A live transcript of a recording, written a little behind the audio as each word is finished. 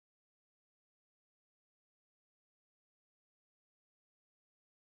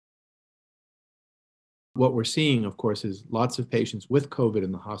What we're seeing, of course, is lots of patients with COVID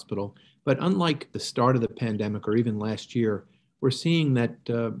in the hospital. But unlike the start of the pandemic or even last year, we're seeing that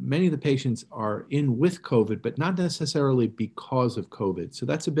many of the patients are in with COVID, but not necessarily because of COVID. So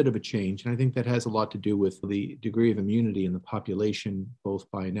that's a bit of a change. And I think that has a lot to do with the degree of immunity in the population, both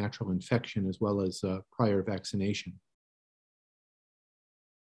by natural infection as well as prior vaccination.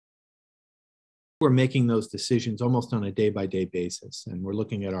 We're making those decisions almost on a day-by-day basis, and we're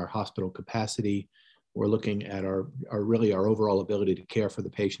looking at our hospital capacity. We're looking at our overall ability to care for the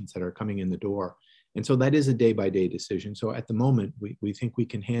patients that are coming in the door. And so that is a day-by-day decision. So at the moment, we think we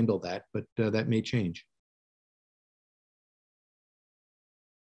can handle that, but that may change.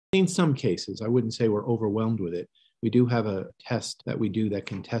 In some cases, I wouldn't say we're overwhelmed with it. We do have a test that we do that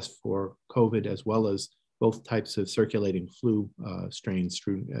can test for COVID as well as both types of circulating flu strains,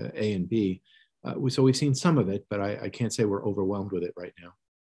 A and B. So we've seen some of it, but I can't say we're overwhelmed with it right now.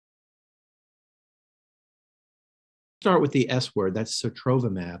 Start with the S word, that's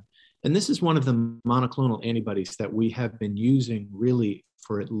sotrovimab. And this is one of the monoclonal antibodies that we have been using really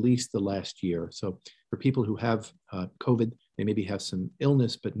for at least the last year. So for people who have COVID, they maybe have some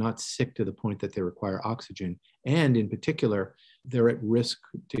illness, but not sick to the point that they require oxygen. And in particular, they're at risk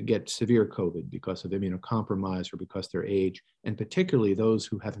to get severe COVID because of immunocompromise or because of their age, and particularly those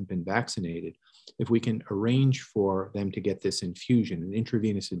who haven't been vaccinated. If we can arrange for them to get this infusion, an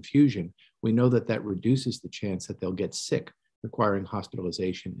intravenous infusion, we know that that reduces the chance that they'll get sick, requiring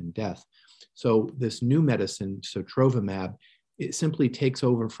hospitalization and death. So this new medicine, sotrovimab, it simply takes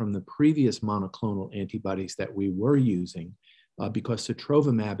over from the previous monoclonal antibodies that we were using because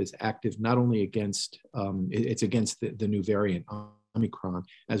sotrovimab is active not only against, it's against the new variant, Omicron,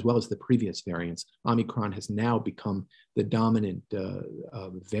 as well as the previous variants. Omicron has now become the dominant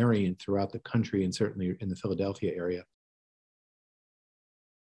variant throughout the country and certainly in the Philadelphia area.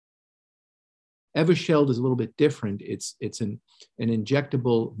 Evusheld is a little bit different. It's an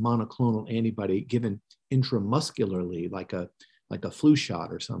injectable monoclonal antibody given intramuscularly, like a flu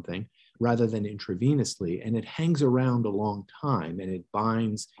shot or something, rather than intravenously. And it hangs around a long time, and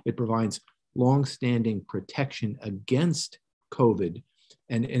it provides long-standing protection against COVID.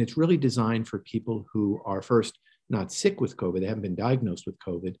 And it's really designed for people who are first not sick with COVID, they haven't been diagnosed with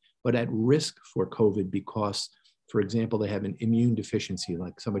COVID, but at risk for COVID because, for example, they have an immune deficiency,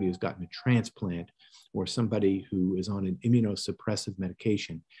 like somebody who's gotten a transplant or somebody who is on an immunosuppressive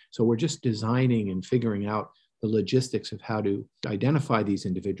medication. So we're just designing and figuring out the logistics of how to identify these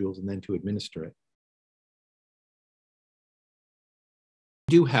individuals and then to administer it.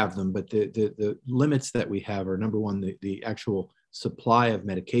 We do have them, but the limits that we have are, number one, the actual supply of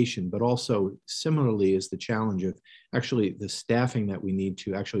medication, but also similarly is the challenge of actually the staffing that we need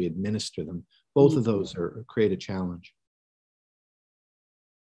to actually administer them. Both of those create a challenge.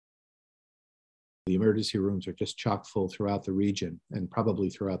 The emergency rooms are just chock full throughout the region and probably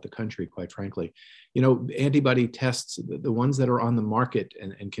throughout the country, quite frankly. Antibody tests, the ones that are on the market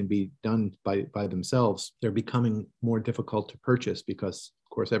and can be done by themselves, they're becoming more difficult to purchase because,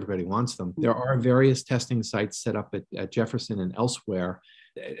 of course, everybody wants them. There are various testing sites set up at Jefferson and elsewhere,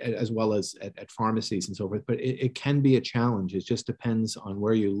 as well as at pharmacies and so forth, but it can be a challenge. It just depends on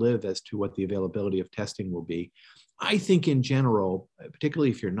where you live as to what the availability of testing will be. I think in general,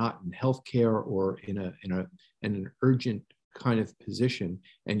 particularly if you're not in healthcare or in an urgent kind of position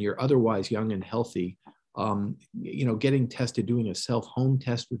and you're otherwise young and healthy, getting tested, doing a self-home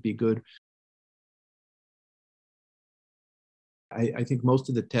test would be good. I think most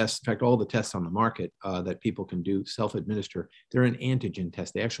of the tests, in fact, all the tests on the market that people can do self-administer, they're an antigen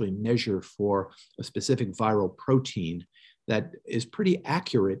test. They actually measure for a specific viral protein that is pretty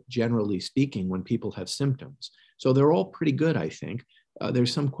accurate, generally speaking, when people have symptoms. So they're all pretty good, I think.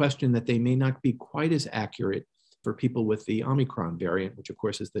 There's some question that they may not be quite as accurate for people with the Omicron variant, which of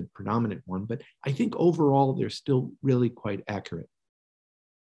course is the predominant one, but I think overall they're still really quite accurate.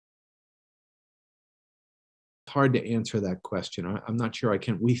 Hard to answer that question. I'm not sure I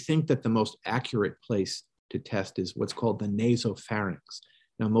can. We think that the most accurate place to test is what's called the nasopharynx.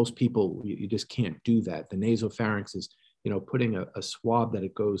 Now, most people, you just can't do that. The nasopharynx is, putting a swab that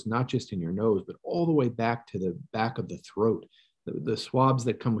it goes not just in your nose, but all the way back to the back of the throat. The swabs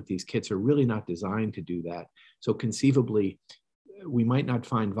that come with these kits are really not designed to do that. So conceivably, we might not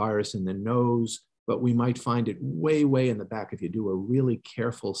find virus in the nose, but we might find it way, way in the back if you do a really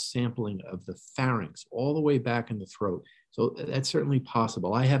careful sampling of the pharynx all the way back in the throat. So that's certainly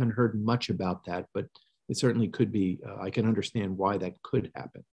possible. I haven't heard much about that, but it certainly could be. I can understand why that could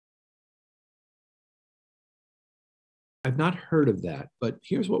happen. I've not heard of that, but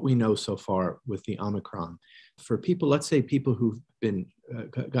here's what we know so far with the Omicron. For people, let's say people who've been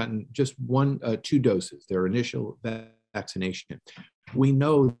gotten just two doses, their initial vaccination, we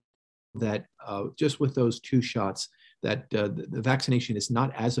know that just with those two shots, that the vaccination is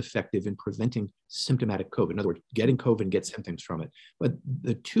not as effective in preventing symptomatic COVID. In other words, getting COVID and get symptoms from it. But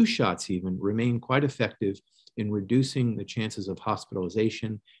the two shots even remain quite effective in reducing the chances of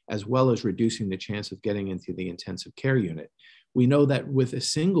hospitalization, as well as reducing the chance of getting into the intensive care unit. We know that with a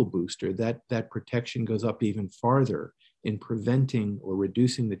single booster, that protection goes up even farther in preventing or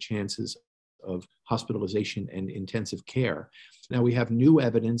reducing the chances of hospitalization and intensive care. Now, we have new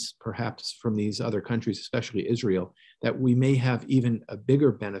evidence, perhaps from these other countries, especially Israel, that we may have even a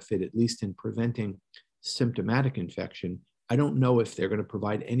bigger benefit, at least in preventing symptomatic infection. I don't know if they're going to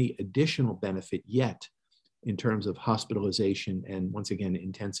provide any additional benefit yet in terms of hospitalization and, once again,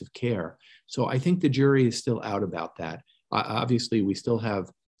 intensive care. So I think the jury is still out about that. Obviously, we still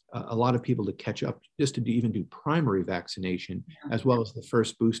have a lot of people to catch up just to even do primary vaccination, as well as the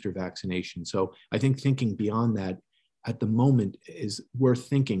first booster vaccination. So I think thinking beyond that at the moment is worth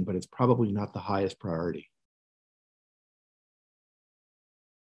thinking, but it's probably not the highest priority.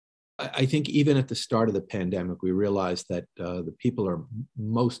 I think even at the start of the pandemic, we realized that the people are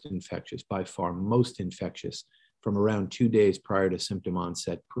most infectious, by far most infectious, from around 2 days prior to symptom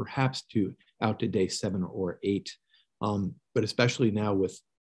onset, perhaps out to day 7 or 8. But especially now with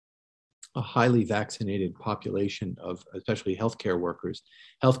a highly vaccinated population of especially healthcare workers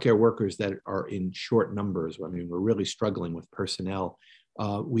that are in short numbers. I mean, we're really struggling with personnel.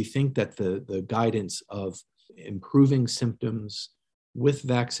 We think that the guidance of improving symptoms with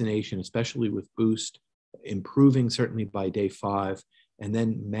vaccination, especially with boost, improving certainly by day 5, and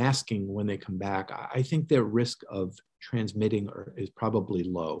then masking when they come back, I think their risk of transmitting is probably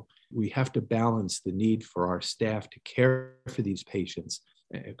low. We have to balance the need for our staff to care for these patients,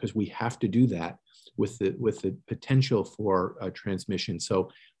 because we have to do that with the potential for transmission. So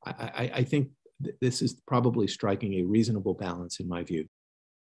I think this is probably striking a reasonable balance in my view.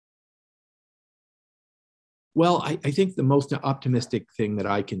 Well, I think the most optimistic thing that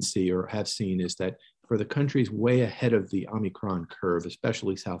I can see or have seen is that for the countries way ahead of the Omicron curve,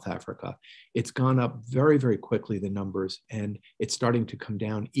 especially South Africa, it's gone up very, very quickly, the numbers, and it's starting to come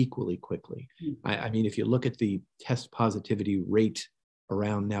down equally quickly. I mean, if you look at the test positivity rate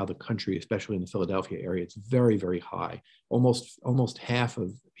around now the country, especially in the Philadelphia area, it's very, very high. Almost half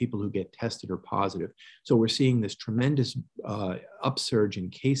of people who get tested are positive. So we're seeing this tremendous upsurge in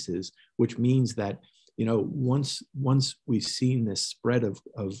cases, which means that once we've seen this spread of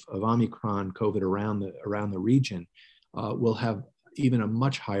Omicron COVID around the region, we'll have even a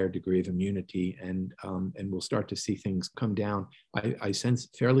much higher degree of immunity, and we'll start to see things come down, I sense,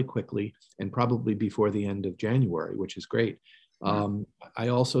 fairly quickly, and probably before the end of January, which is great. I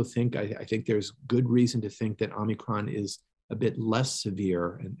also think, I think there's good reason to think that Omicron is a bit less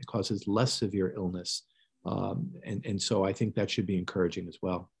severe and it causes less severe illness. And so I think that should be encouraging as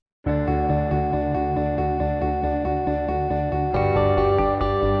well.